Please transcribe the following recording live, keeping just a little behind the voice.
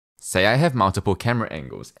Say I have multiple camera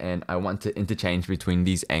angles and I want to interchange between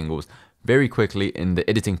these angles very quickly in the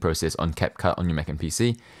editing process on CapCut on your Mac and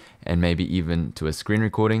PC, and maybe even to a screen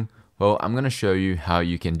recording. Well, I'm going to show you how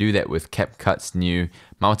you can do that with CapCut's new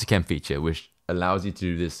multicam feature, which allows you to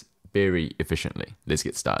do this very efficiently. Let's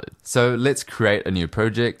get started. So let's create a new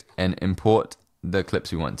project and import the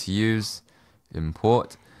clips we want to use.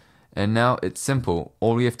 Import. And now it's simple.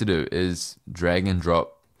 All we have to do is drag and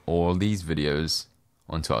drop all these videos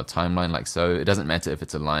onto our timeline like so. It doesn't matter if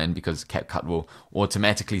it's aligned because CapCut will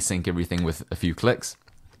automatically sync everything with a few clicks.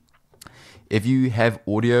 If you have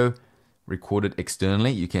audio recorded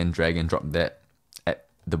externally, you can drag and drop that at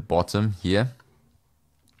the bottom here.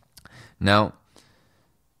 Now,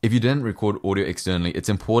 if you didn't record audio externally, it's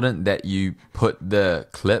important that you put the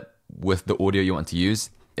clip with the audio you want to use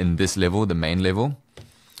in this level, the main level,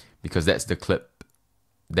 because that's the clip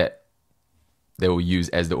that they will use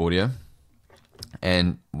as the audio.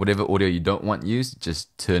 And whatever audio you don't want used,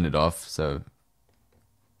 just turn it off. So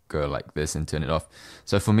go like this and turn it off.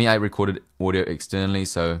 So for me, I recorded audio externally,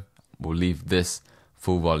 so we'll leave this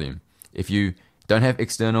full volume. If you don't have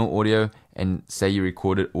external audio and say you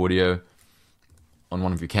recorded audio on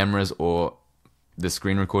one of your cameras or the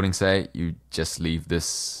screen recording, say, you just leave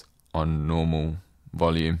this on normal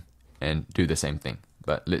volume and do the same thing.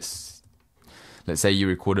 But let's say you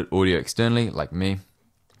recorded audio externally, like me.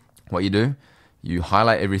 What you do, you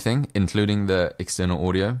highlight everything, including the external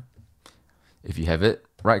audio. If you have it,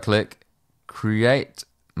 right click, create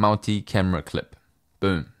multi-camera clip.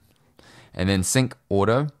 Boom. And then sync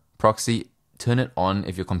auto, proxy, turn it on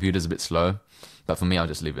if your computer's a bit slow. But for me, I'll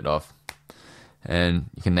just leave it off. And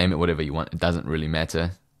you can name it whatever you want. It doesn't really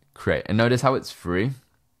matter. Create. And notice how it's free,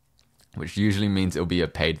 which usually means it'll be a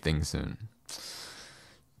paid thing soon.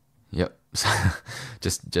 Yep.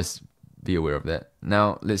 just be aware of that.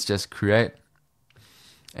 Now let's just create.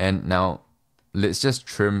 And now let's just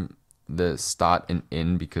trim the start and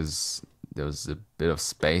end because there was a bit of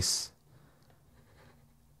space.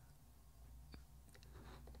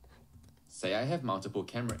 Say I have multiple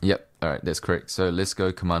camera. Yep. All right. That's correct. So let's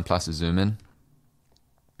go Command plus to zoom in.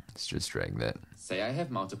 Let's just drag that. Say I have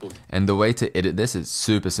multiple. And the way to edit this is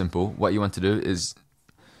super simple. What you want to do is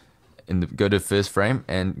go to first frame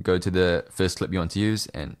and go to the first clip you want to use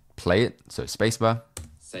and play it. So spacebar.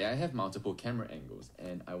 Say I have multiple camera angles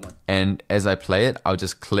and I want. And as I play it, I'll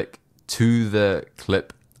just click to the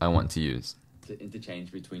clip I want to use. To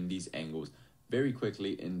interchange between these angles very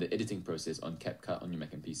quickly in the editing process on CapCut on your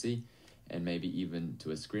Mac and PC, and maybe even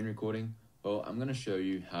to a screen recording. Well, I'm going to show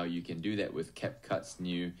you how you can do that with CapCut's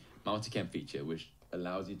new multicam feature, which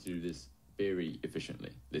allows you to do this very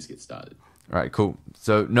efficiently. Let's get started. All right, cool.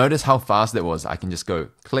 So notice how fast that was. I can just go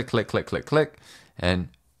click, click, click, click, click, and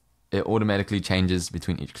it automatically changes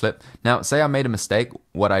between each clip. Now, say I made a mistake.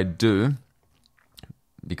 What I do,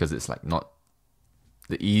 because it's like not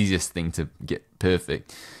the easiest thing to get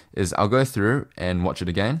perfect, is I'll go through and watch it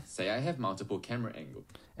again. Say I have multiple camera angles.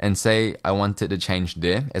 And say I want it to change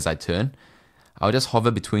there as I turn. I'll just hover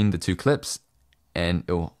between the two clips and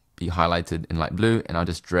it'll be highlighted in light blue, and I'll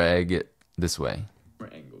just drag it this way.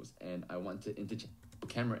 Camera angles, and I want to interchange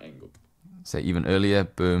camera angle. Say even earlier,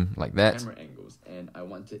 boom, like that. Camera angles, and I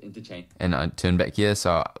want to interchange. And I turn back here,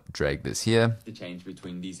 so I'll drag this here. Interchange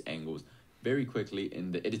between these angles very quickly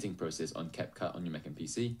in the editing process on CapCut on your Mac and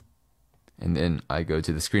PC. And then I go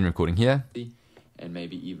to the screen recording here. And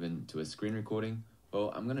maybe even to a screen recording.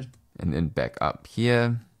 Well, and then back up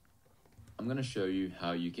here. I'm gonna show you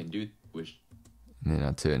how you can do which. And then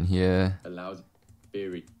I turn here. Allows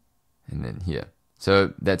very. And then here.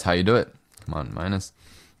 So that's how you do it. Command minus.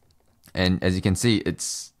 And as you can see,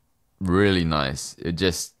 it's really nice. It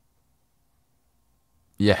just,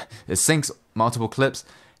 yeah, it syncs multiple clips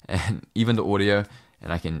and even the audio,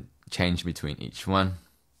 and I can change between each one.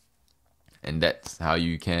 And that's how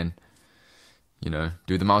you can,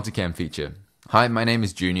 do the multicam feature. Hi, my name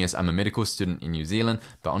is Junius. I'm a medical student in New Zealand,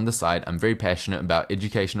 but on the side, I'm very passionate about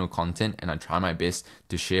educational content, and I try my best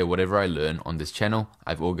to share whatever I learn on this channel.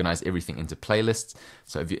 I've organized everything into playlists,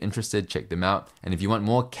 so if you're interested, check them out. And if you want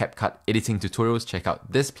more CapCut editing tutorials, check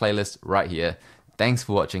out this playlist right here. Thanks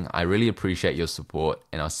for watching. I really appreciate your support,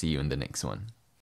 and I'll see you in the next one.